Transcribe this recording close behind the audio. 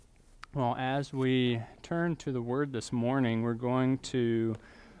Well, as we turn to the Word this morning, we're going to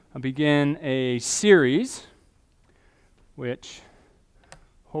begin a series, which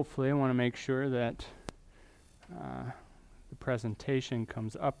hopefully I want to make sure that the presentation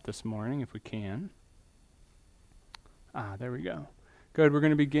comes up this morning if we can. There we go. Good. We're going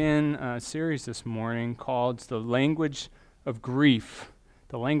to begin a series this morning called The Language of Grief.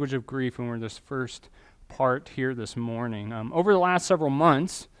 The Language of Grief, and we're this first part here this morning. Over the last several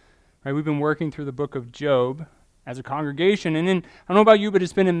months, right, we've been working through the book of Job as a congregation, and I don't know about you, but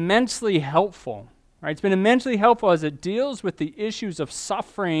it's been immensely helpful. Right? It's been immensely helpful as it deals with the issues of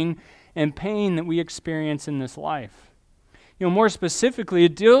suffering and pain that we experience in this life. More specifically,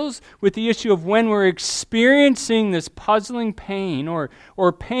 it deals with the issue of when we're experiencing this puzzling pain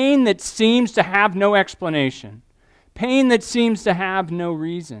or pain that seems to have no explanation, pain that seems to have no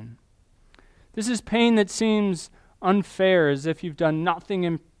reason. This is pain that seems unfair, as if you've done nothing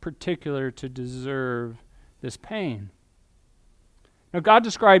in particular to deserve this pain. Now, God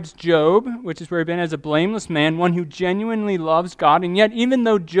describes Job, which is where he's been, as a blameless man, one who genuinely loves God, and yet even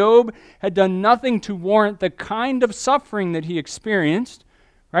though Job had done nothing to warrant the kind of suffering that he experienced,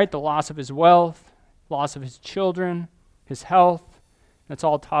 right, the loss of his wealth, loss of his children, his health, that's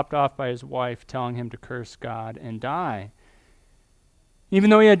all topped off by his wife telling him to curse God and die. Even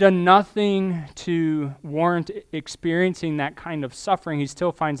though he had done nothing to warrant experiencing that kind of suffering, he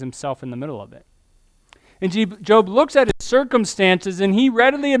still finds himself in the middle of it. And Job looks at his circumstances, and he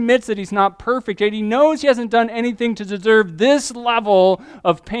readily admits that he's not perfect, yet he knows he hasn't done anything to deserve this level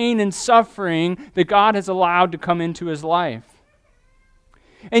of pain and suffering that God has allowed to come into his life.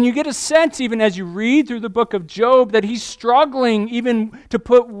 And you get a sense, even as you read through the book of Job, that he's struggling even to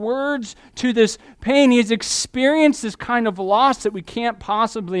put words to this pain. He has experienced this kind of loss that we can't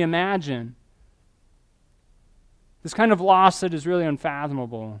possibly imagine. This kind of loss that is really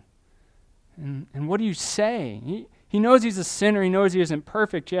unfathomable. And what do you say? He knows he's a sinner. He knows he isn't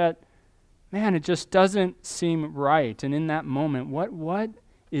perfect, yet, man, it just doesn't seem right. And in that moment, what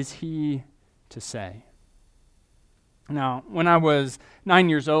is he to say? Now, when I was 9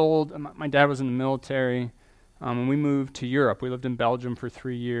 years old, my dad was in the military, and we moved to Europe. We lived in Belgium for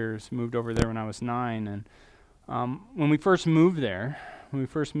 3 years, moved over there when I was 9. And when we first moved there, when we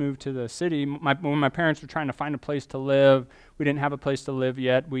first moved to the city, when my parents were trying to find a place to live, we didn't have a place to live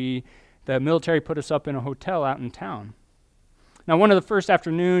yet. The military put us up in a hotel out in town. Now, one of the first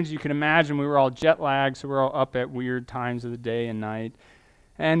afternoons, you can imagine, we were all jet lagged, so we were all up at weird times of the day and night.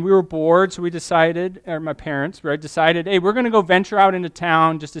 And we were bored, so we decided, or my parents, right, decided, hey, we're going to go venture out into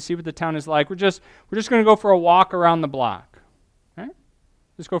town just to see what the town is like. We're just going to go for a walk around the block. Right?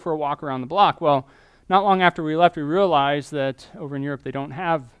 Just go for a walk around the block. Well, not long after we left, we realized that over in Europe, they don't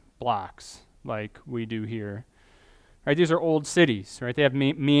have blocks like we do here. Right, these are old cities, right? They have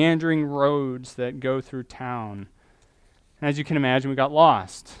meandering roads that go through town. And as you can imagine, we got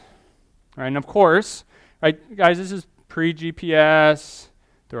lost. Right, and of course, right, guys, this is pre-GPS.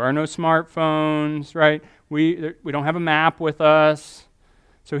 There are no smartphones, right? We don't have a map with us.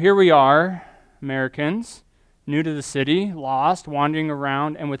 So here we are, Americans, new to the city, lost, wandering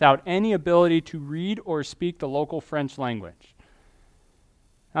around, and without any ability to read or speak the local French language.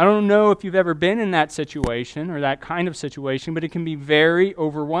 I don't know if you've ever been in that situation or that kind of situation, but it can be very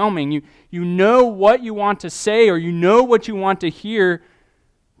overwhelming. You know what you want to say or you know what you want to hear,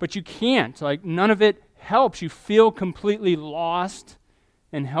 but you can't. Like, none of it helps. You feel completely lost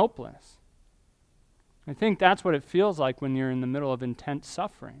and helpless. I think that's what it feels like when you're in the middle of intense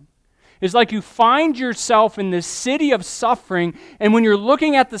suffering. It's like you find yourself in this city of suffering, and when you're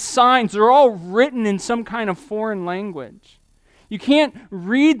looking at the signs, they're all written in some kind of foreign language. You can't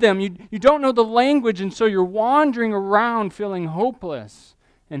read them. You don't know the language, and so you're wandering around feeling hopeless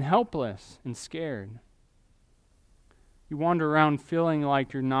and helpless and scared. You wander around feeling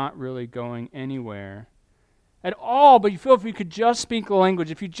like you're not really going anywhere at all, but you feel if you could just speak the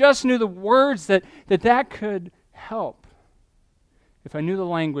language, if you just knew the words, that could help. If I knew the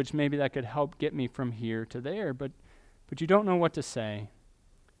language, maybe that could help get me from here to there, but you don't know what to say,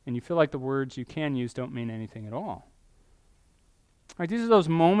 and you feel like the words you can use don't mean anything at all. Right, these are those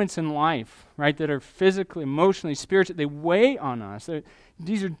moments in life, right, that are physically, emotionally, spiritually, they weigh on us.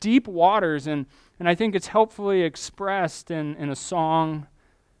 These are deep waters, and I think it's helpfully expressed in a song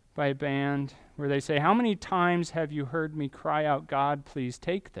by a band where they say, how many times have you heard me cry out, God, please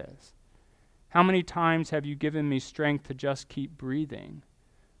take this? How many times have you given me strength to just keep breathing?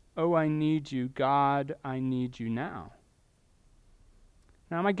 Oh, I need you, God, I need you now.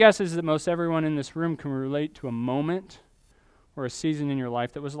 Now, my guess is that most everyone in this room can relate to a moment or a season in your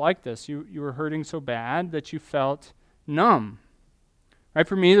life that was like this. You were hurting so bad that you felt numb, Right?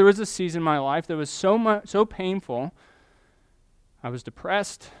 For me, there was a season in my life that was so painful. I was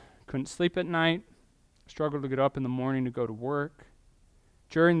depressed, couldn't sleep at night, struggled to get up in the morning to go to work.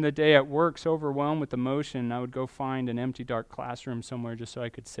 During the day at work, so overwhelmed with emotion, I would go find an empty, dark classroom somewhere just so I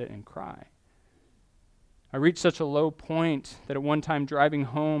could sit and cry. I reached such a low point that at one time driving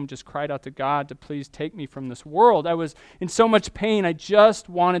home, just cried out to God to please take me from this world. I was in so much pain, I just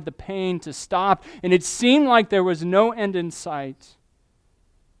wanted the pain to stop, and it seemed like there was no end in sight.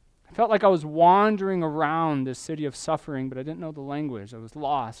 I felt like I was wandering around this city of suffering, but I didn't know the language. I was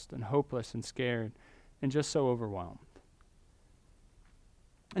lost and hopeless and scared and just so overwhelmed.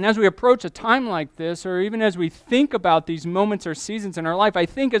 And as we approach a time like this, or even as we think about these moments or seasons in our life, I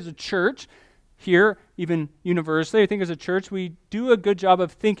think as a church, here, even universally, I think as a church, we do a good job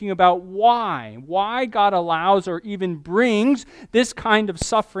of thinking about why God allows or even brings this kind of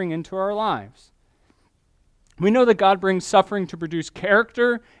suffering into our lives. We know that God brings suffering to produce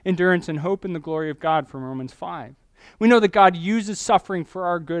character, endurance, and hope in the glory of God from Romans 5. We know that God uses suffering for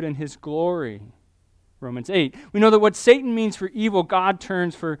our good and his glory, Romans 8. We know that what Satan means for evil, God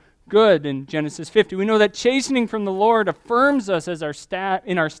turns for good in Genesis 50. We know that chastening from the Lord affirms us as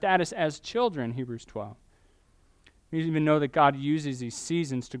in our status as children, Hebrews 12. We even know that God uses these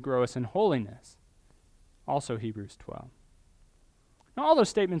seasons to grow us in holiness, also Hebrews 12. Now, all those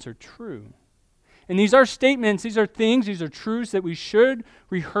statements are true. And these are statements, these are things, these are truths that we should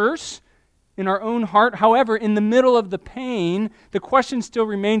rehearse in our own heart. However, in the middle of the pain, the question still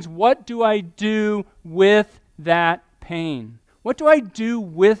remains, what do I do with that pain? What do I do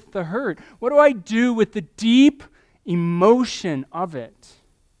with the hurt? What do I do with the deep emotion of it?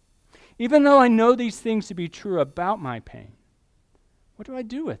 Even though I know these things to be true about my pain, what do I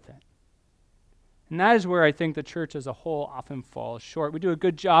do with it? And that is where I think the church as a whole often falls short. We do a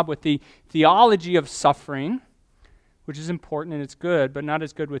good job with the theology of suffering, which is important and it's good, but not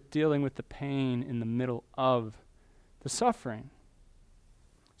as good with dealing with the pain in the middle of the suffering.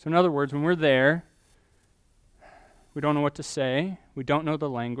 So in other words, when we're there, we don't know what to say. We don't know the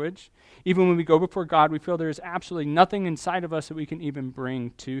language. Even when we go before God, we feel there is absolutely nothing inside of us that we can even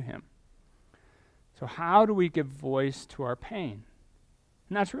bring to him. So how do we give voice to our pain?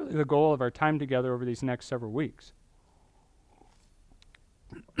 And that's really the goal of our time together over these next several weeks.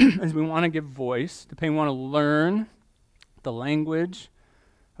 As we want to give voice to pain, we want to learn the language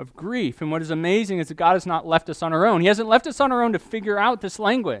of grief. And what is amazing is that God has not left us on our own. He hasn't left us on our own to figure out this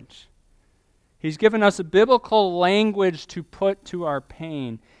language. He's given us a biblical language to put to our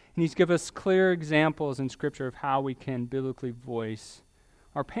pain. And he's given us clear examples in Scripture of how we can biblically voice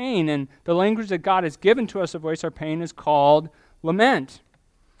our pain. And the language that God has given to us to voice our pain is called lament.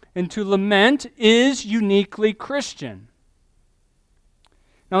 And to lament is uniquely Christian.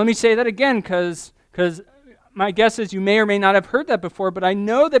 Now let me say that again because my guess is you may or may not have heard that before, but I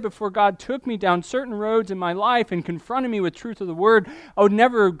know that before God took me down certain roads in my life and confronted me with truth of the word, I would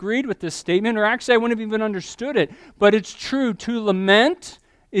never have agreed with this statement, or actually I wouldn't have even understood it. But it's true. To lament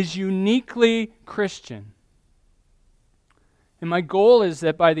is uniquely Christian. And my goal is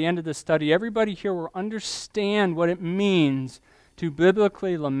that by the end of the study, everybody here will understand what it means to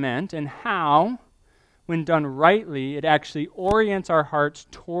biblically lament and how, when done rightly, it actually orients our hearts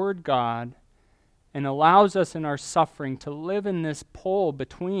toward God and allows us in our suffering to live in this pole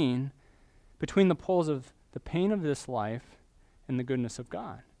between the poles of the pain of this life and the goodness of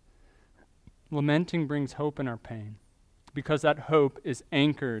God. Lamenting brings hope in our pain because that hope is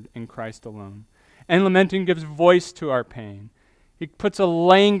anchored in Christ alone. And lamenting gives voice to our pain. It puts a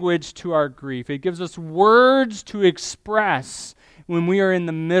language to our grief. It gives us words to express when we are in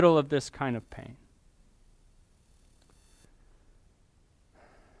the middle of this kind of pain.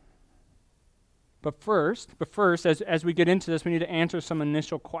 But first, as we get into this, we need to answer some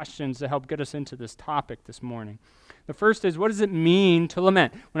initial questions to help get us into this topic this morning. The first is, what does it mean to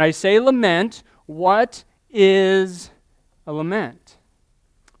lament? When I say lament, what is a lament?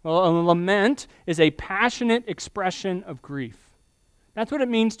 Well, a lament is a passionate expression of grief. That's what it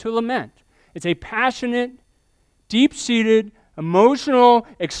means to lament. It's a passionate, deep-seated, emotional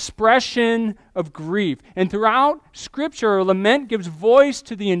expression of grief. And throughout Scripture, lament gives voice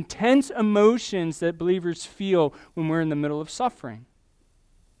to the intense emotions that believers feel when we're in the middle of suffering.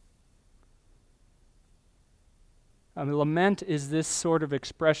 Lament is this sort of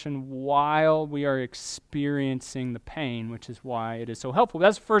expression while we are experiencing the pain, which is why it is so helpful.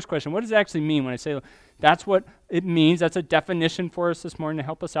 That's the first question. What does it actually mean when I say that's what it means? That's a definition for us this morning to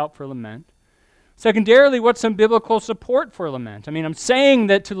help us out for lament. Secondarily, what's some biblical support for lament? I mean, I'm saying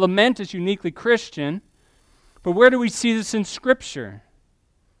that to lament is uniquely Christian, but where do we see this in Scripture?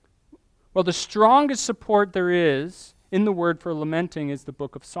 Well, the strongest support there is in the word for lamenting is the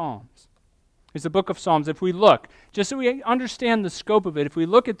book of Psalms. It's the book of Psalms. If we look, just so we understand the scope of it, if we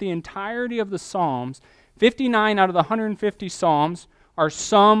look at the entirety of the Psalms, 59 out of the 150 Psalms are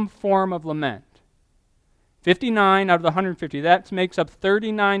some form of lament. 59 out of the 150, that makes up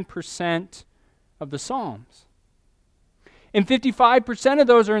 39% of the Psalms. And 55% of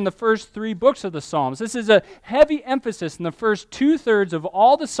those are in the first 3 books of the Psalms. This is a heavy emphasis in the first 2/3 of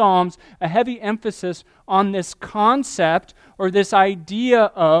all the Psalms, a heavy emphasis on this concept or this idea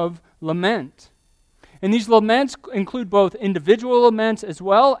of lament. And these laments include both individual laments as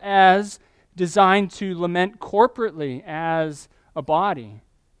well as designed to lament corporately as a body.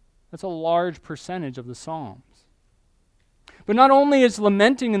 That's a large percentage of the Psalms. But not only is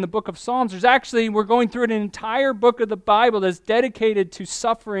lamenting in the book of Psalms, we're going through an entire book of the Bible that's dedicated to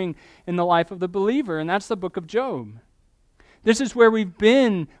suffering in the life of the believer, and that's the book of Job. This is where we've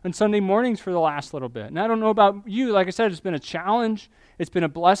been on Sunday mornings for the last little bit. And I don't know about you, like I said, it's been a challenge, it's been a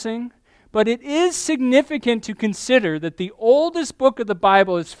blessing, but it is significant to consider that the oldest book of the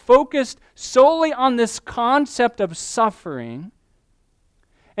Bible is focused solely on this concept of suffering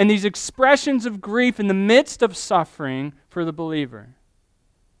and these expressions of grief in the midst of suffering for the believer.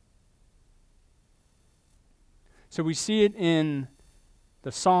 So we see it in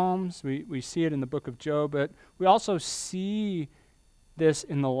the Psalms, we see it in the book of Job, but we also see this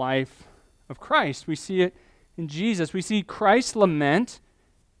in the life of Christ. We see it in Jesus. We see Christ lament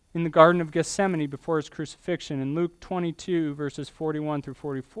in the Garden of Gethsemane before his crucifixion. In Luke 22, verses 41 through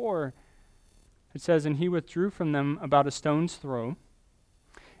 44, it says, "And he withdrew from them about a stone's throw,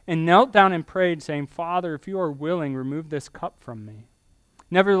 and knelt down and prayed, saying, Father, if you are willing, remove this cup from me.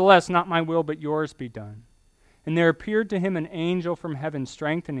 Nevertheless, not my will, but yours be done. And there appeared to him an angel from heaven,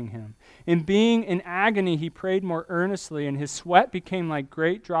 strengthening him. And being in agony, he prayed more earnestly, and his sweat became like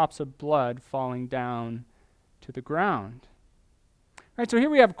great drops of blood falling down to the ground." All right, so here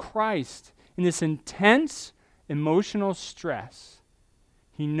we have Christ in this intense emotional stress.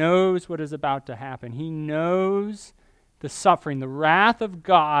 He knows what is about to happen. He knows the suffering, the wrath of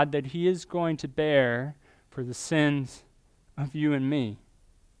God that he is going to bear for the sins of you and me.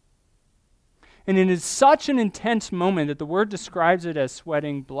 And it is such an intense moment that the word describes it as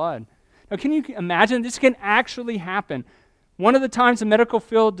sweating blood. Now, can you imagine this can actually happen? One of the times the medical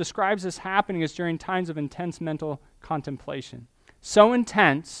field describes this happening is during times of intense mental contemplation. So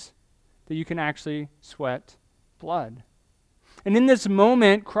intense that you can actually sweat blood. And in this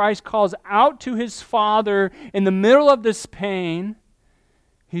moment, Christ calls out to his Father in the middle of this pain.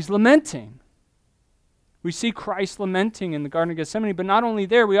 He's lamenting. We see Christ lamenting in the Garden of Gethsemane, but not only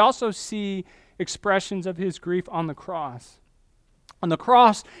there, we also see expressions of his grief on the cross. On the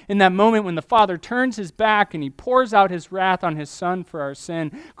cross, in that moment when the Father turns his back and he pours out his wrath on his Son for our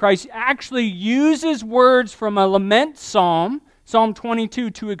sin, Christ actually uses words from a lament psalm, Psalm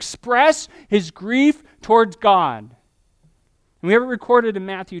 22, to express his grief towards God. And we have it recorded in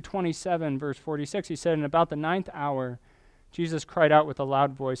Matthew 27, verse 46. He said, "In about the 9th hour, Jesus cried out with a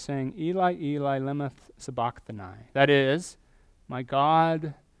loud voice, saying, Eli, Eli, lema sabachthani." That is, my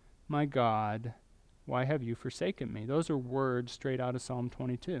God, why have you forsaken me? Those are words straight out of Psalm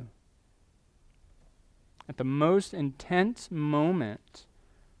 22. At the most intense moment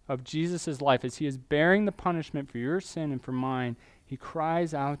of Jesus' life, as he is bearing the punishment for your sin and for mine, he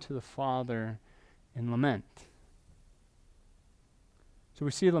cries out to the Father in lament. So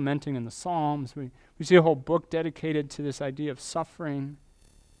we see lamenting in the Psalms. We see a whole book dedicated to this idea of suffering.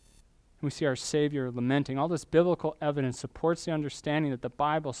 We see our Savior lamenting. All this biblical evidence supports the understanding that the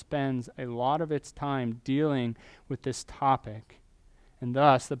Bible spends a lot of its time dealing with this topic. And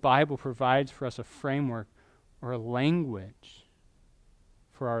thus, the Bible provides for us a framework or a language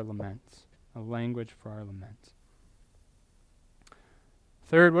for our laments. A language for our laments.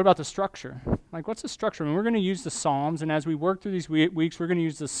 Third, what about the structure? Like, what's the structure? I mean, we're going to use the Psalms, and as we work through these weeks, we're going to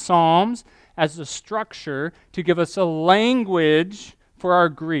use the Psalms as the structure to give us a language for our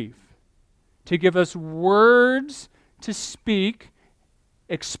grief, to give us words to speak,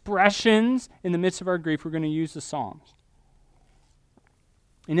 expressions in the midst of our grief. We're going to use the Psalms.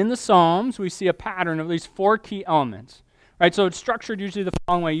 And in the Psalms, we see a pattern of at least 4 key elements. Right, so it's structured usually the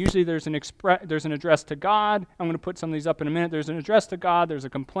following way. Usually there's an address to God. I'm going to put some of these up in a minute. There's an address to God. There's a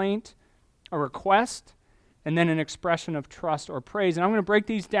complaint, a request, and then an expression of trust or praise. And I'm going to break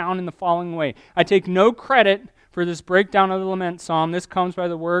these down in the following way. I take no credit for this breakdown of the lament psalm. This comes by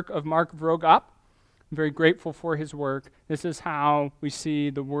the work of Mark Vroegop. I'm very grateful for his work. This is how we see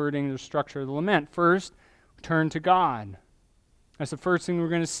the wording, the structure of the lament. First, turn to God. That's the first thing we're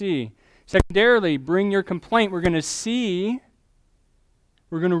going to see. Secondarily, bring your complaint. We're going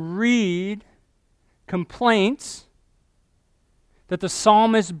to read complaints that the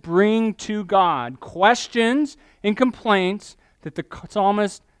psalmists bring to God, questions and complaints that the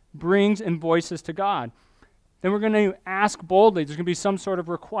psalmist brings and voices to God. Then we're going to ask boldly. There's going to be some sort of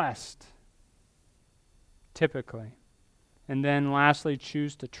request, typically. And then lastly,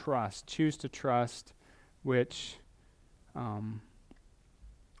 choose to trust. Choose to trust, which we're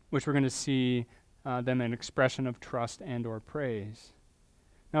going to see them an expression of trust and or praise.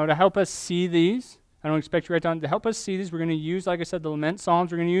 Now, to help us see these, I don't expect you to write down, to help us see these, we're going to use, like I said, the lament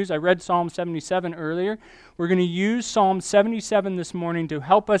psalms. I read Psalm 77 earlier. We're going to use Psalm 77 this morning to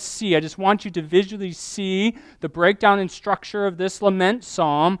help us see. I just want you to visually see the breakdown and structure of this lament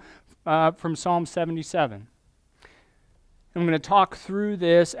psalm from Psalm 77. I'm going to talk through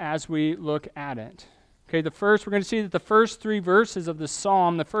this as we look at it. Okay, we're going to see that the first 3 verses of the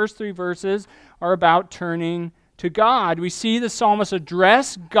psalm, the first 3 verses are about turning to God. We see the psalmist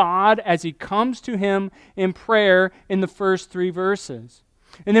address God as he comes to him in prayer in the first 3 verses.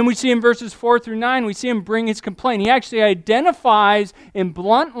 And then we see in verses 4 through 9, we see him bring his complaint. He actually identifies in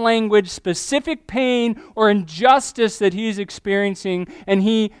blunt language specific pain or injustice that he is experiencing, and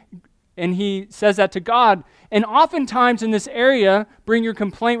he says that to God. And oftentimes in this area, bring your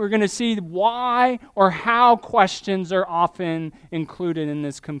complaint, we're going to see why or how questions are often included in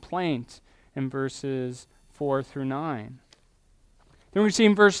this complaint in verses 4 through 9. Then we see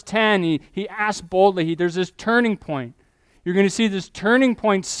in verse 10, he asks boldly, there's this turning point. You're going to see this turning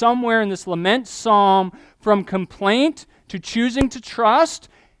point somewhere in this lament psalm from complaint to choosing to trust.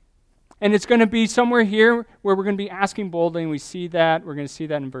 And it's going to be somewhere here where we're going to be asking boldly, and we see that. We're going to see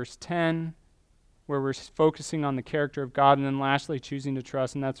that in verse 10, where we're focusing on the character of God. And then lastly, choosing to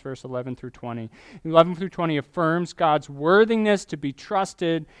trust, and that's verse 11 through 20. 11 through 20 affirms God's worthiness to be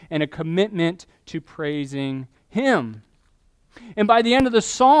trusted and a commitment to praising Him. And by the end of the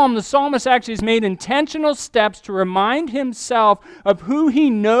psalm, the psalmist actually has made intentional steps to remind himself of who he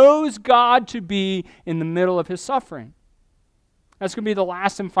knows God to be in the middle of his suffering. That's going to be the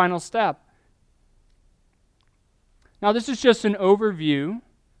last and final step. Now, this is just an overview,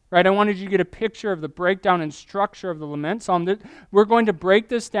 right? I wanted you to get a picture of the breakdown and structure of the lament psalm. We're going to break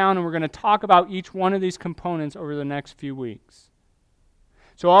this down, and we're going to talk about each one of these components over the next few weeks.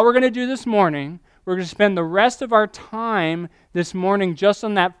 So all we're going to do this morning, we're going to spend the rest of our time this morning just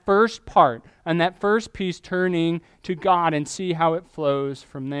on that first part, on that first piece, turning to God, and see how it flows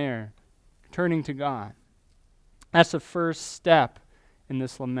from there. Turning to God. That's the first step in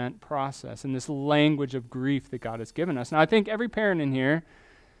this lament process, in this language of grief that God has given us. Now, I think every parent in here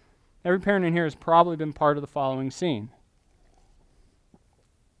has probably been part of the following scene.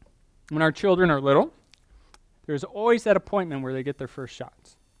 When our children are little, there's always that appointment where they get their first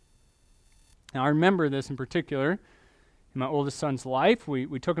shots. Now, I remember this in particular. In my oldest son's life,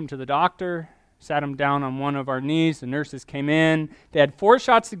 we took him to the doctor, sat him down on one of our knees. The nurses came in. They had 4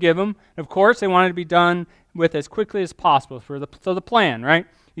 shots to give him. Of course, they wanted to be done with as quickly as possible. So the plan, right?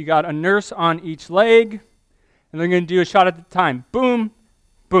 You got a nurse on each leg, and they're going to do a shot at a time. Boom,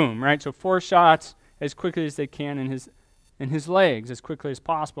 boom, right? So 4 shots as quickly as they can in his legs, as quickly as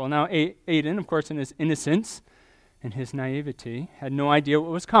possible. Now, Aiden, of course, in his innocence and his naivety, had no idea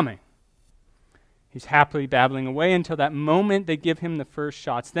what was coming. He's happily babbling away until that moment they give him the first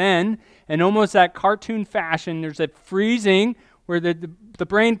shots. Then, in almost that cartoon fashion, there's that freezing where the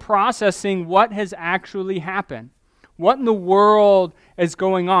brain processing what has actually happened. What in the world is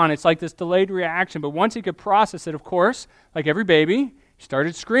going on? It's like this delayed reaction. But once he could process it, of course, like every baby, he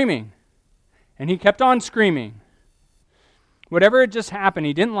started screaming. And he kept on screaming. Whatever had just happened,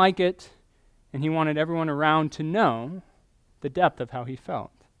 he didn't like it, and he wanted everyone around to know the depth of how he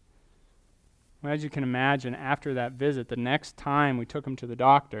felt. Well, as you can imagine, after that visit, the next time we took him to the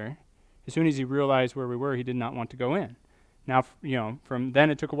doctor, as soon as he realized where we were, he did not want to go in. Now, from then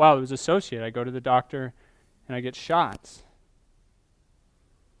it took a while. It was associated. I go to the doctor, and I get shots.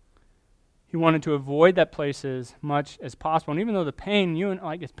 He wanted to avoid that place as much as possible. And even though the pain,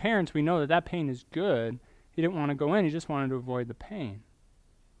 as parents, we know that pain is good, he didn't want to go in. He just wanted to avoid the pain.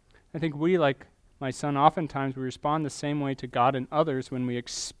 I think we, like my son, oftentimes we respond the same way to God and others when we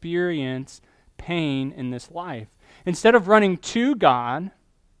experience pain in this life. Instead of running to God,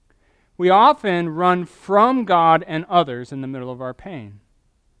 we often run from God and others in the middle of our pain.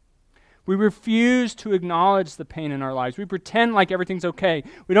 We refuse to acknowledge the pain in our lives. We pretend like everything's okay.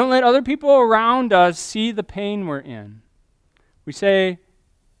 We don't let other people around us see the pain we're in. We say,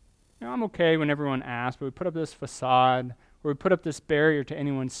 I'm okay when everyone asks, but we put up this facade, or we put up this barrier to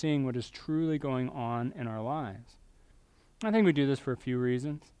anyone seeing what is truly going on in our lives. I think we do this for a few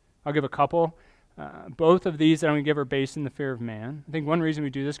reasons. I'll give a couple. Both of these that I'm going to give are based in the fear of man. I think one reason we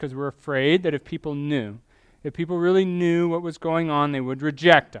do this is because we're afraid that if people knew, If people really knew what was going on, they would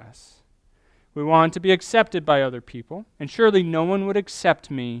reject us. We want to be accepted by other people, and surely no one would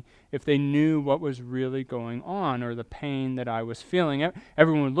accept me if they knew what was really going on or the pain that I was feeling.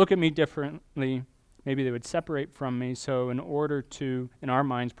 Everyone would look at me differently. Maybe they would separate from me. So in order to, in our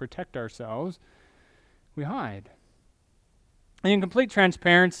minds, protect ourselves, we hide. And in complete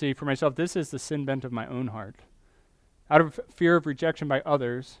transparency for myself, this is the sin bent of my own heart. Out of fear of rejection by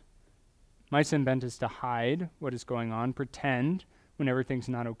others, my sin bent is to hide what is going on, pretend when everything's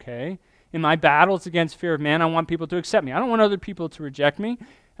not okay. In my battles against fear of man, I want people to accept me. I don't want other people to reject me.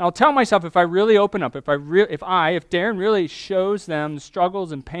 And I'll tell myself if I really open up, if Darren really shows them the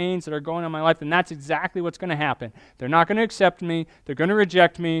struggles and pains that are going on in my life, then that's exactly what's going to happen. They're not going to accept me. They're going to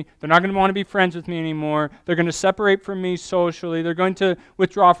reject me. They're not going to want to be friends with me anymore. They're going to separate from me socially. They're going to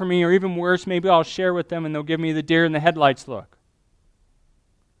withdraw from me, or even worse, maybe I'll share with them and they'll give me the deer in the headlights look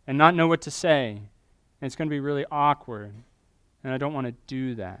and not know what to say. And it's going to be really awkward. And I don't want to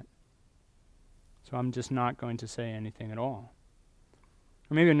do that. So I'm just not going to say anything at all.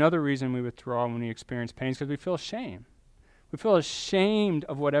 Or maybe another reason we withdraw when we experience pain is because we feel shame. We feel ashamed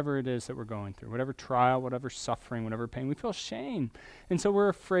of whatever it is that we're going through, whatever trial, whatever suffering, whatever pain. We feel shame. And so we're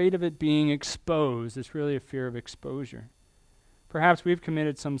afraid of it being exposed. It's really a fear of exposure. Perhaps we've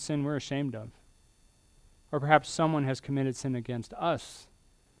committed some sin we're ashamed of. Or perhaps someone has committed sin against us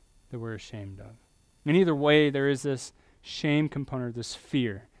that we're ashamed of. In either way, there is this shame component, this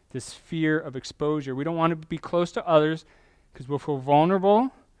fear of exposure. We don't want to be close to others because we'll feel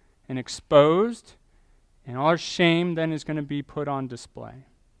vulnerable and exposed, and all our shame then is going to be put on display.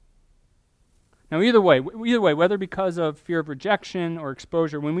 Now, either way, whether because of fear of rejection or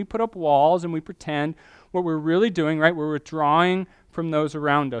exposure, when we put up walls and we pretend, what we're really doing, right, we're withdrawing from those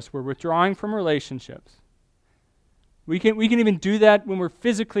around us. We're withdrawing from relationships. We can even do that when we're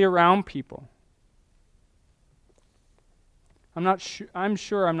physically around people. I'm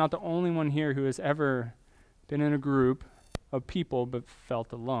sure I'm not the only one here who has ever been in a group of people but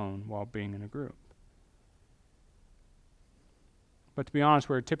felt alone while being in a group. But to be honest,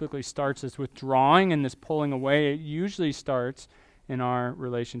 where it typically starts is withdrawing and this pulling away. It usually starts in our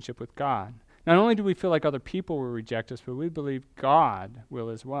relationship with God. Not only do we feel like other people will reject us, but we believe God will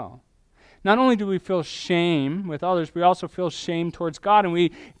as well. Not only do we feel shame with others, we also feel shame towards God, and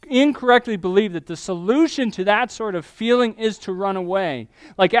we incorrectly believe that the solution to that sort of feeling is to run away.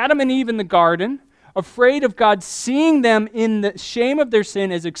 Like Adam and Eve in the garden, afraid of God seeing them in the shame of their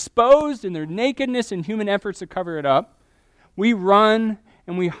sin as exposed in their nakedness and human efforts to cover it up, we run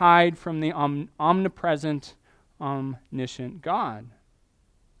and we hide from the omnipresent, omniscient God.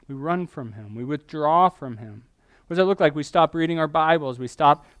 We run from him. We withdraw from him. What does that look like? We stop reading our Bibles. We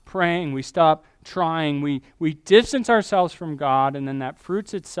stop praying. We stop trying. We distance ourselves from God, and then that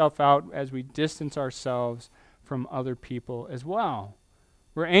fruits itself out as we distance ourselves from other people as well.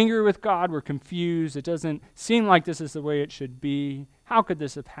 We're angry with God. We're confused. It doesn't seem like this is the way it should be. How could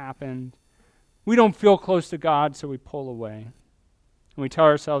this have happened? We don't feel close to God, so we pull away. And we tell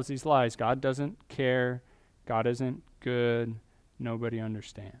ourselves these lies. God doesn't care. God isn't good. Nobody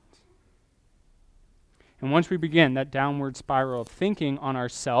understands. And once we begin that downward spiral of thinking on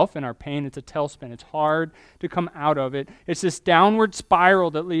ourself and our pain, it's a tailspin. It's hard to come out of it. It's this downward spiral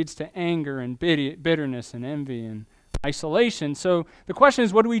that leads to anger and bitterness and envy and isolation. So the question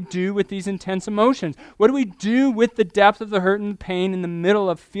is, what do we do with these intense emotions? What do we do with the depth of the hurt and the pain in the middle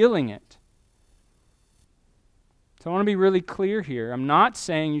of feeling it? So I want to be really clear here. I'm not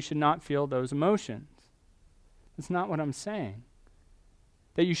saying you should not feel those emotions. That's not what I'm saying.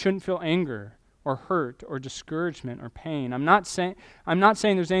 That you shouldn't feel anger or hurt or discouragement or pain. I'm not saying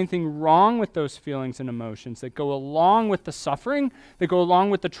there's anything wrong with those feelings and emotions that go along with the suffering, that go along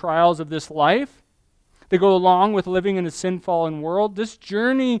with the trials of this life, that go along with living in a sin-fallen world. This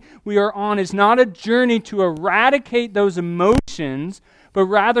journey we are on is not a journey to eradicate those emotions, but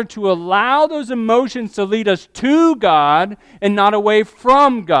rather to allow those emotions to lead us to God and not away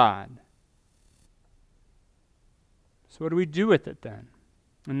from God. So what do we do with it then?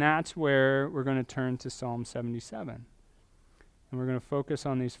 And that's where we're going to turn to Psalm 77. And we're going to focus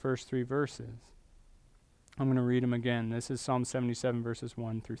on these first three verses. I'm going to read them again. This is Psalm 77, verses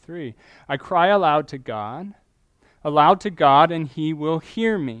 1 through 3. I cry aloud to God, and he will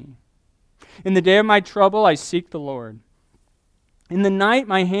hear me. In the day of my trouble, I seek the Lord. In the night,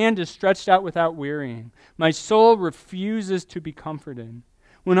 my hand is stretched out without wearying. My soul refuses to be comforted.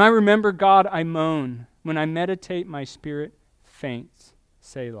 When I remember God, I moan. When I meditate, my spirit faints.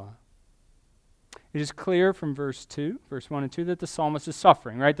 Selah. It is clear from verse 1 and 2, that the psalmist is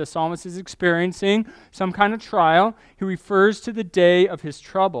suffering, right? The psalmist is experiencing some kind of trial. He refers to the day of his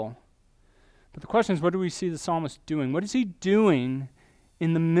trouble. But the question is, what do we see the psalmist doing? What is he doing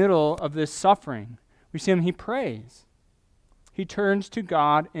in the middle of this suffering? We see he prays. He turns to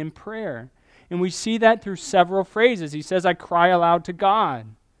God in prayer. And we see that through several phrases. He says, I cry aloud to God.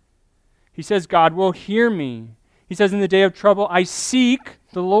 He says, God will hear me. He says, in the day of trouble, I seek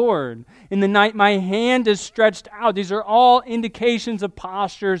the Lord. In the night, my hand is stretched out. These are all indications of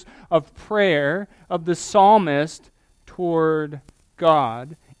postures of prayer of the psalmist toward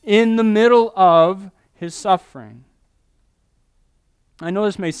God in the middle of his suffering. I know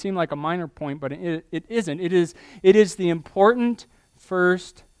this may seem like a minor point, but it isn't. It is the important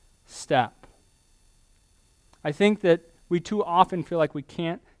first step. I think that we too often feel like we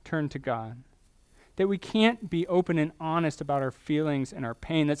can't turn to God, that we can't be open and honest about our feelings and our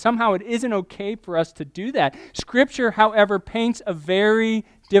pain, that somehow it isn't okay for us to do that. Scripture, however, paints a very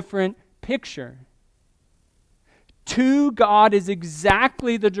different picture. To God is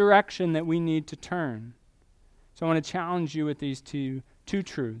exactly the direction that we need to turn. So I want to challenge you with these two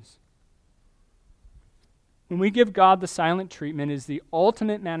truths. When we give God the silent treatment, it is the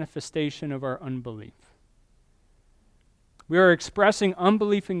ultimate manifestation of our unbelief. We are expressing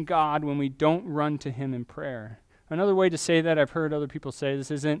unbelief in God when we don't run to Him in prayer. Another way to say that, I've heard other people say,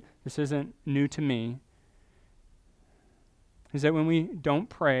 this isn't new to me, is that when we don't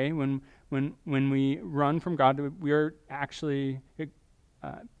pray, when we run from God, we are actually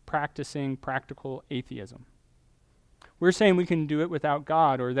practicing practical atheism. We're saying we can do it without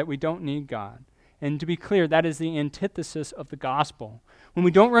God, or that we don't need God. And to be clear, that is the antithesis of the gospel. When we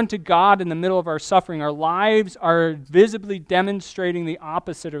don't run to God in the middle of our suffering, our lives are visibly demonstrating the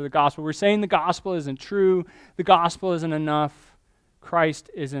opposite of the gospel. We're saying the gospel isn't true, the gospel isn't enough, Christ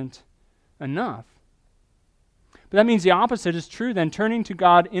isn't enough. But that means the opposite is true then. Turning to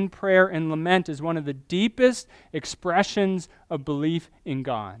God in prayer and lament is one of the deepest expressions of belief in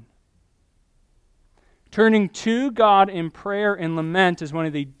God. Turning to God in prayer and lament is one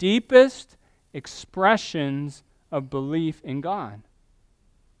of the deepest expressions of belief in God.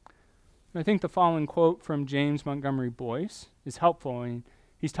 I think the following quote from James Montgomery Boyce is helpful.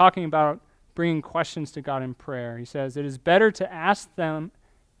 He's talking about bringing questions to God in prayer. He says, it is better to ask them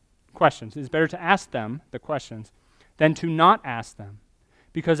questions. It is better to ask them the questions than to not ask them,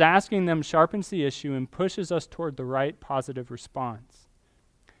 because asking them sharpens the issue and pushes us toward the right positive response.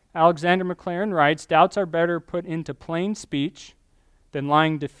 Alexander Maclaren writes, doubts are better put into plain speech than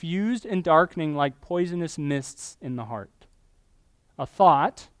lying diffused and darkening like poisonous mists in the heart. A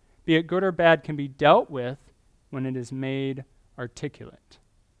thought, be it good or bad, can be dealt with when it is made articulate.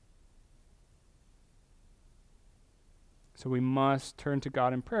 So we must turn to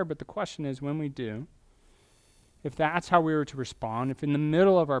God in prayer, but the question is, when we do, if that's how we were to respond, if in the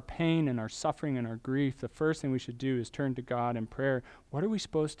middle of our pain and our suffering and our grief, the first thing we should do is turn to God in prayer, what are we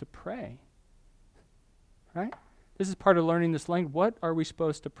supposed to pray? Right? This is part of learning this language. What are we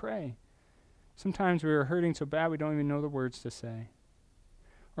supposed to pray? Sometimes we are hurting so bad we don't even know the words to say.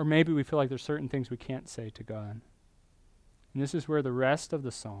 Or maybe we feel like there's certain things we can't say to God. And this is where the rest of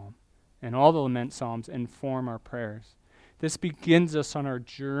the psalm and all the lament psalms inform our prayers. This begins us on our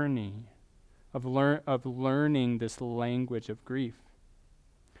journey of learning this language of grief.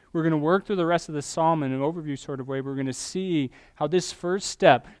 We're going to work through the rest of the psalm in an overview sort of way. We're going to see how this first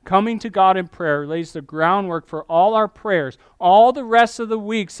step, coming to God in prayer, lays the groundwork for all our prayers, all the rest of the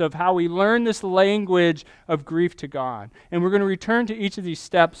weeks of how we learn this language of grief to God. And we're going to return to each of these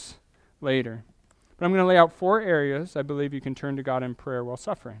steps later. But I'm going to lay out 4 areas I believe you can turn to God in prayer while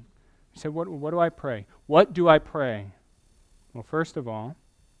suffering. You say, what do I pray? What do I pray? Well, first of all,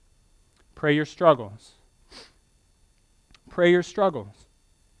 pray your struggles. Pray your struggles.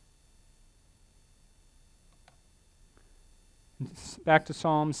 Back to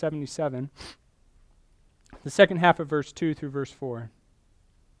Psalm 77, the second half of verse 2 through verse 4.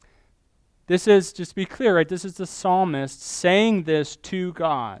 This is, just to be clear, right, this is the psalmist saying this to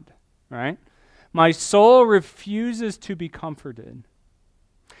God, right? My soul refuses to be comforted.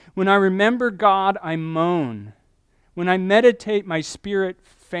 When I remember God, I moan. When I meditate, my spirit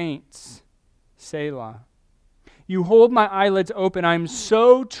faints. Selah. You hold my eyelids open. I am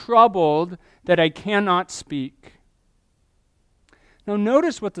so troubled that I cannot speak. Now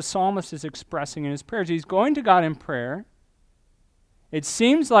notice what the psalmist is expressing in his prayers. He's going to God in prayer. It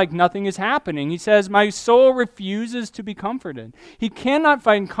seems like nothing is happening. He says, my soul refuses to be comforted. He cannot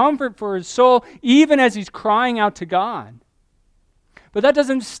find comfort for his soul even as he's crying out to God. But that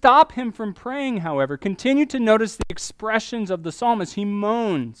doesn't stop him from praying, however. Continue to notice the expressions of the psalmist. He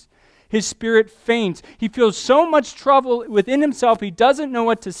moans. His spirit faints. He feels so much trouble within himself, he doesn't know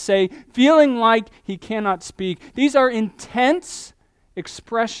what to say, feeling like he cannot speak. These are intense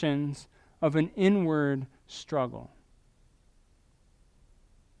expressions of an inward struggle.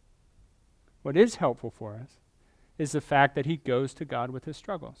 What is helpful for us is the fact that he goes to God with his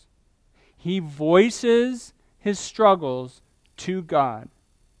struggles. He voices his struggles to God.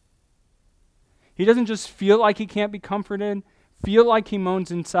 He doesn't just feel like he can't be comforted, feel like he moans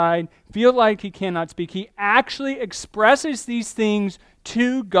inside, feel like he cannot speak. He actually expresses these things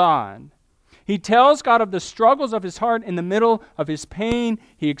to God. He tells God of the struggles of his heart in the middle of his pain.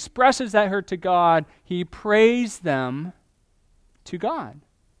 He expresses that hurt to God. He prays them to God.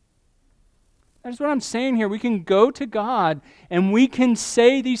 That's what I'm saying here. We can go to God and we can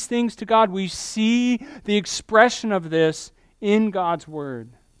say these things to God. We see the expression of this in God's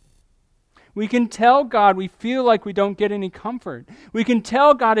word. We can tell God we feel like we don't get any comfort. We can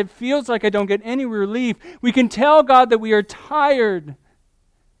tell God it feels like I don't get any relief. We can tell God that we are tired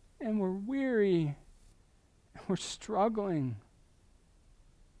and we're weary and we're struggling.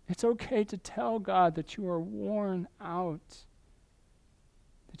 It's okay to tell God that you are worn out,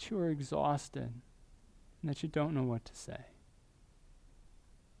 that you are exhausted, and that you don't know what to say.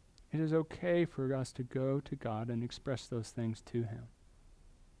 It is okay for us to go to God and express those things to him.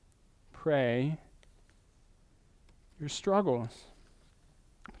 Pray your struggles.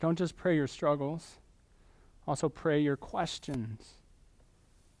 Don't just pray your struggles. Also pray your questions.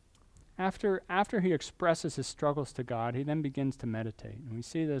 After he expresses his struggles to God, he then begins to meditate. And we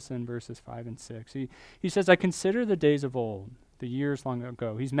see this in verses 5 and 6. He says, I consider the days of old, the years long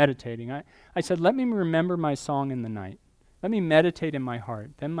ago. He's meditating. I said, let me remember my song in the night. Let me meditate in my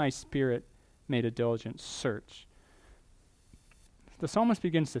heart. Then my spirit made a diligent search. The psalmist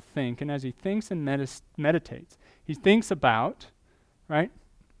begins to think, and as he thinks and meditates, he thinks about, right,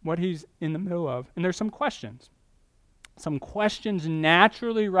 what he's in the middle of. And there's some questions. Some questions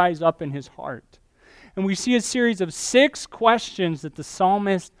naturally rise up in his heart. And we see a series of 6 questions that the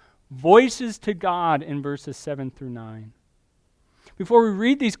psalmist voices to God in verses 7 through 9. Before we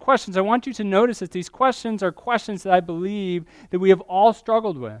read these questions, I want you to notice that these questions are questions that I believe that we have all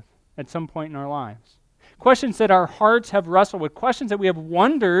struggled with at some point in our lives. Questions that our hearts have wrestled with, questions that we have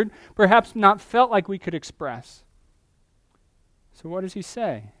wondered, perhaps not felt like we could express. So what does he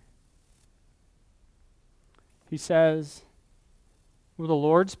say? He says, will the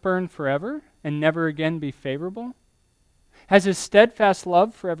Lord spurn forever and never again be favorable? Has his steadfast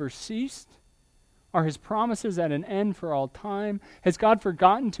love forever ceased? Are his promises at an end for all time? Has God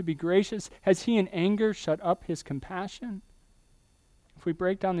forgotten to be gracious? Has he in anger shut up his compassion? If we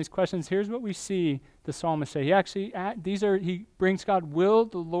break down these questions, here's what we see the psalmist say. He brings God, will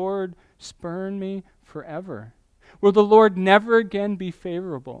the Lord spurn me forever? Will the Lord never again be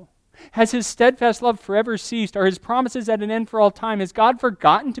favorable? Has his steadfast love forever ceased? Are his promises at an end for all time? Has God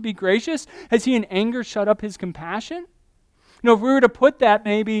forgotten to be gracious? Has he in anger shut up his compassion? You know, if we were to put that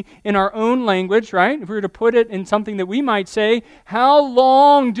maybe in our own language, right? If we were to put it in something that we might say, how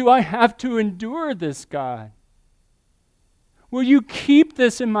long do I have to endure this, God? Will you keep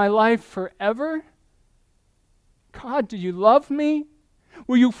this in my life forever? God, do you love me?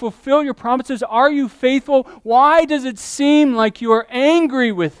 Will you fulfill your promises? Are you faithful? Why does it seem like you are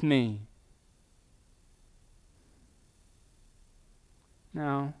angry with me?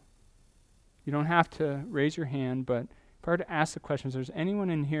 Now, you don't have to raise your hand, but if I were to ask the questions, there's anyone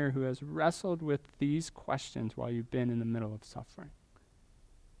in here who has wrestled with these questions while you've been in the middle of suffering,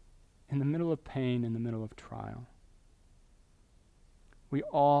 in the middle of pain, in the middle of trial. We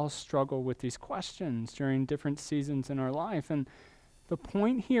all struggle with these questions during different seasons in our life, and the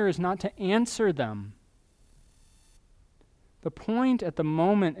point here is not to answer them. The point at the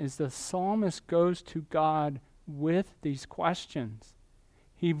moment is the psalmist goes to God with these questions.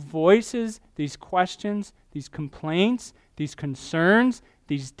 He voices these questions, these complaints, these concerns,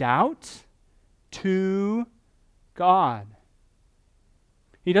 these doubts to God.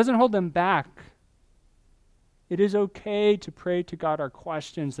 He doesn't hold them back. It is okay to pray to God our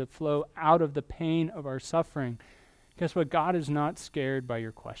questions that flow out of the pain of our suffering. Guess what? God is not scared by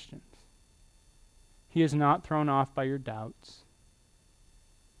your questions. He is not thrown off by your doubts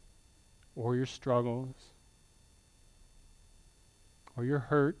or your struggles or your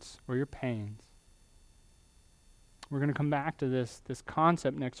hurts or your pains. We're going to come back to this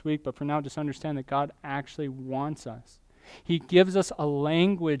concept next week, but for now, just understand that God actually wants us. He gives us a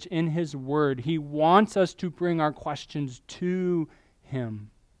language in his word. He wants us to bring our questions to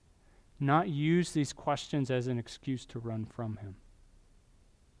him, not use these questions as an excuse to run from him.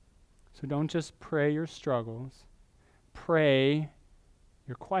 So don't just pray your struggles, pray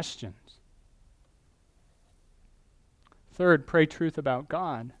your questions. Third, pray truth about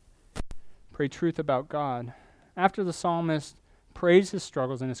God. Pray truth about God. After the psalmist prays his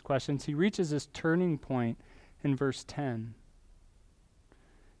struggles and his questions, he reaches this turning point in verse 10.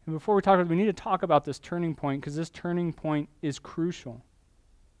 And before we talk about it, we need to talk about this turning point because this turning point is crucial.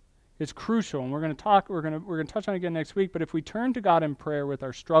 It's crucial, and we're going to touch on it again next week, but if we turn to God in prayer with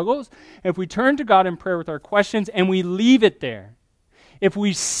our struggles, if we turn to God in prayer with our questions and we leave it there, if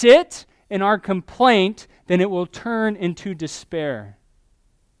we sit in our complaint, then it will turn into despair.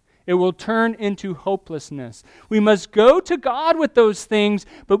 It will turn into hopelessness. We must go to God with those things,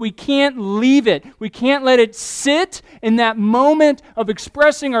 but we can't leave it. We can't let it sit in that moment of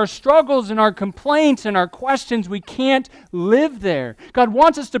expressing our struggles and our complaints and our questions. We can't live there. God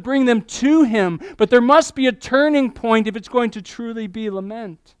wants us to bring them to Him, but there must be a turning point if it's going to truly be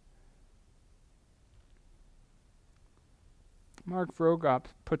lament. Mark Vroegop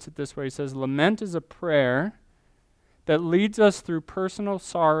puts it this way. He says, lament is a prayer that leads us through personal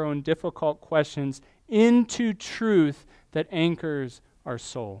sorrow and difficult questions into truth that anchors our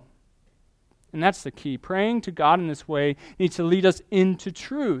soul. And that's the key. Praying to God in this way needs to lead us into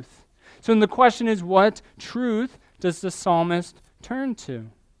truth. So then the question is, what truth does the psalmist turn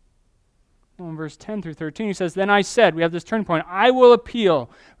to? Well, in verse 10 through 13, he says, then I said, we have this turning point, I will appeal.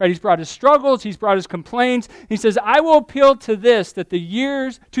 Right? He's brought his struggles, he's brought his complaints. He says, I will appeal to this, to the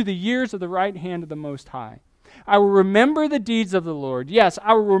years of the right hand of the Most High. I will remember the deeds of the Lord. Yes,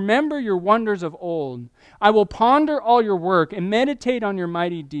 I will remember your wonders of old. I will ponder all your work and meditate on your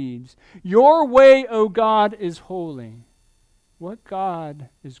mighty deeds. Your way, O God, is holy. What God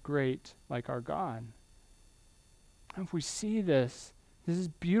is great like our God? And if we see this is a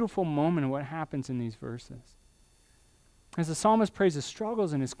beautiful moment of what happens in these verses. As the psalmist prays his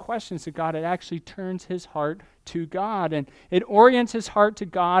struggles and his questions to God, it actually turns his heart to God. And it orients his heart to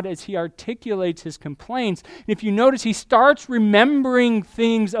God as he articulates his complaints. And if you notice, he starts remembering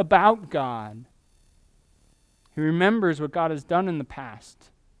things about God. He remembers what God has done in the past.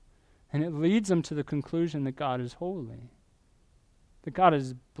 And it leads him to the conclusion that God is holy, that God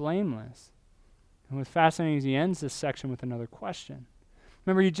is blameless. And what's fascinating is he ends this section with another question.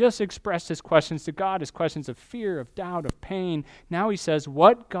 Remember, he just expressed his questions to God, his questions of fear, of doubt, of pain. Now he says,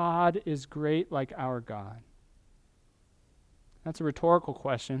 what God is great like our God? That's a rhetorical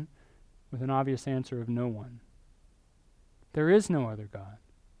question with an obvious answer of no one. There is no other God.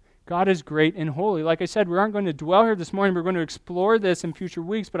 God is great and holy. Like I said, we aren't going to dwell here this morning. We're going to explore this in future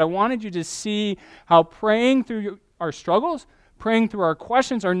weeks, but I wanted you to see how praying through our struggles, praying through our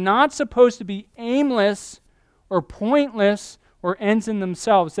questions are not supposed to be aimless or pointless or ends in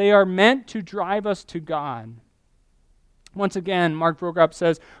themselves. They are meant to drive us to God. Once again, Mark Vroegop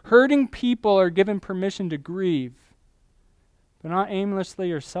says, hurting people are given permission to grieve, but not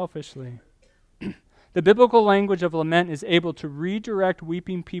aimlessly or selfishly. The biblical language of lament is able to redirect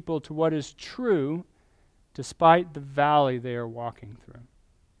weeping people to what is true despite the valley they are walking through.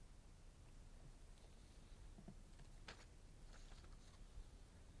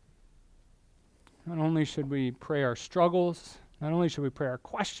 Not only should we pray our struggles, not only should we pray our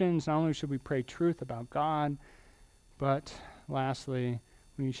questions, not only should we pray truth about God, but lastly,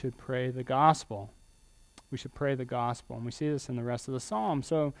 we should pray the gospel. We should pray the gospel. And we see this in the rest of the psalm.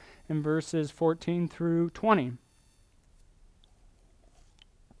 So in verses 14 through 20,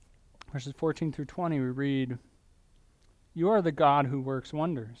 we read, you are the God who works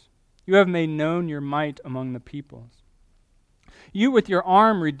wonders. You have made known your might among the peoples. You with your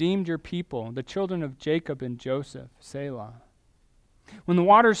arm redeemed your people, the children of Jacob and Joseph, Selah. When the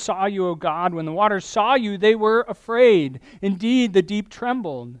waters saw you, O God, when the waters saw you, they were afraid. Indeed, the deep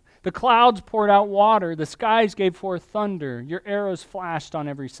trembled. The clouds poured out water. The skies gave forth thunder. Your arrows flashed on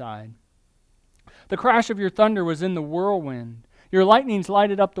every side. The crash of your thunder was in the whirlwind. Your lightnings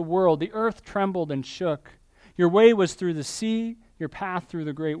lighted up the world. The earth trembled and shook. Your way was through the sea, your path through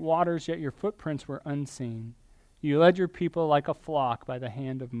the great waters, yet your footprints were unseen. You led your people like a flock by the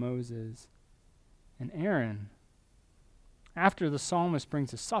hand of Moses and Aaron. After the psalmist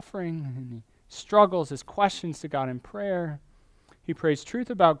brings his suffering and he struggles, his questions to God in prayer, he prays truth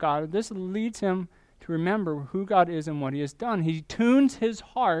about God. This leads him to remember who God is and what he has done. He tunes his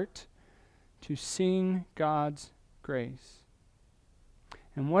heart to sing God's grace.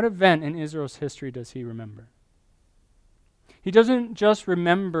 And what event in Israel's history does he remember? He doesn't just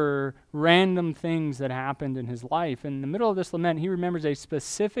remember random things that happened in his life. In the middle of this lament, he remembers a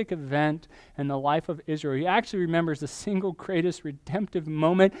specific event in the life of Israel. He actually remembers the single greatest redemptive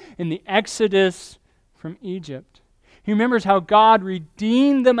moment in the Exodus from Egypt. He remembers how God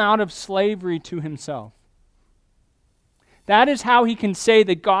redeemed them out of slavery to himself. That is how he can say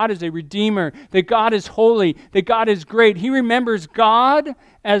that God is a redeemer, that God is holy, that God is great. He remembers God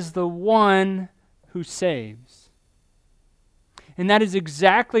as the one who saves. And that is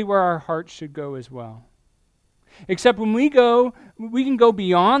exactly where our hearts should go as well. Except when we can go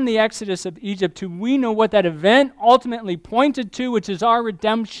beyond the exodus of Egypt to we know what that event ultimately pointed to, which is our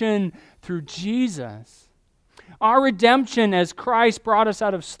redemption through Jesus. Our redemption as Christ brought us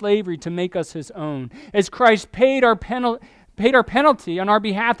out of slavery to make us his own. As Christ paid our penalty on our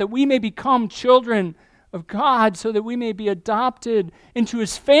behalf that we may become children of God, so that we may be adopted into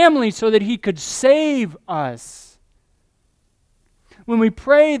his family so that he could save us. When we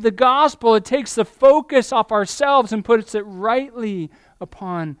pray the gospel, it takes the focus off ourselves and puts it rightly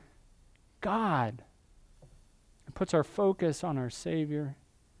upon God. It puts our focus on our Savior,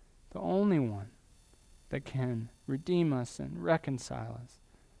 the only one that can redeem us and reconcile us.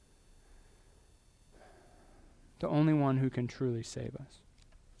 The only one who can truly save us.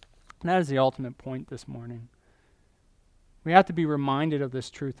 And that is the ultimate point this morning. We have to be reminded of this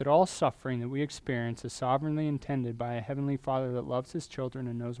truth that all suffering that we experience is sovereignly intended by a heavenly Father that loves his children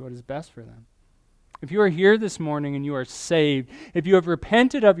and knows what is best for them. If you are here this morning and you are saved, if you have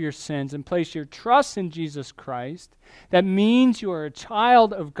repented of your sins and placed your trust in Jesus Christ, that means you are a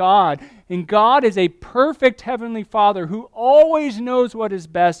child of God. And God is a perfect heavenly Father who always knows what is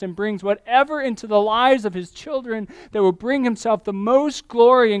best and brings whatever into the lives of his children that will bring himself the most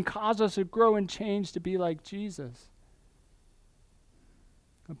glory and cause us to grow and change to be like Jesus.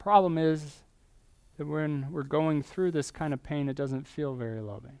 The problem is that when we're going through this kind of pain, it doesn't feel very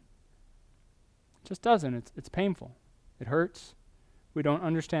loving. It just doesn't. It's painful. It hurts. We don't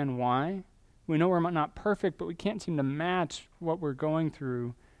understand why. We know we're not perfect, but we can't seem to match what we're going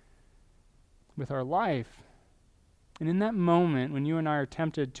through with our life. And in that moment, when you and I are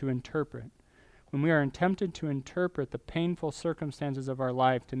tempted to interpret, when we are tempted to interpret the painful circumstances of our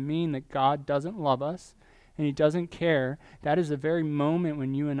life to mean that God doesn't love us, and he doesn't care, that is the very moment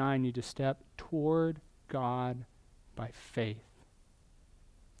when you and I need to step toward God by faith.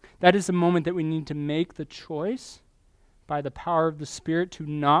 That is the moment that we need to make the choice by the power of the Spirit to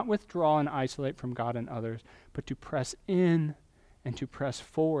not withdraw and isolate from God and others, but to press in and to press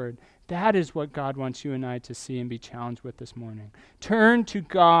forward. That is what God wants you and I to see and be challenged with this morning. Turn to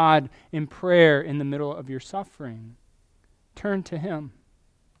God in prayer in the middle of your suffering. Turn to him.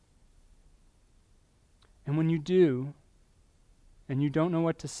 And when you do, and you don't know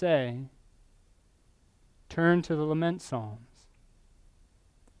what to say, turn to the lament psalms.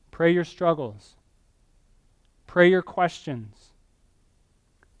 Pray your struggles. Pray your questions.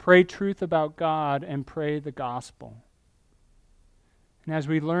 Pray truth about God and pray the gospel. And as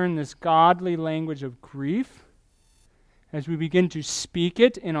we learn this godly language of grief, as we begin to speak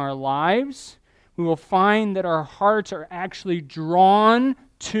it in our lives, we will find that our hearts are actually drawn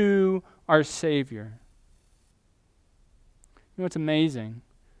to our Savior. You know what's amazing?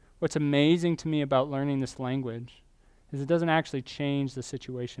 What's amazing to me about learning this language is it doesn't actually change the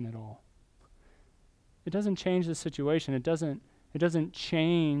situation at all. It doesn't change the situation. It doesn't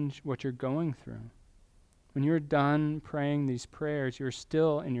change what you're going through. When you're done praying these prayers, you're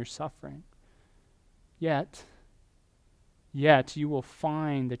still in your suffering. Yet you will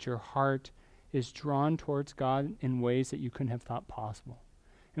find that your heart is drawn towards God in ways that you couldn't have thought possible,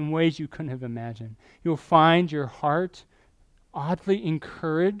 in ways you couldn't have imagined. You'll find your heart oddly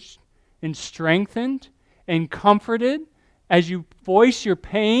encouraged and strengthened and comforted as you voice your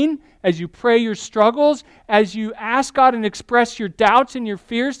pain, as you pray your struggles, as you ask God and express your doubts and your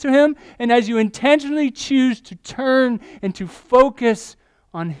fears to him, and as you intentionally choose to turn and to focus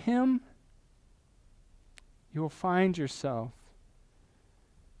on him, you will find yourself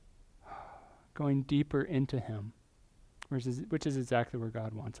going deeper into him, which is exactly where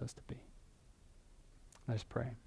God wants us to be. Let's pray.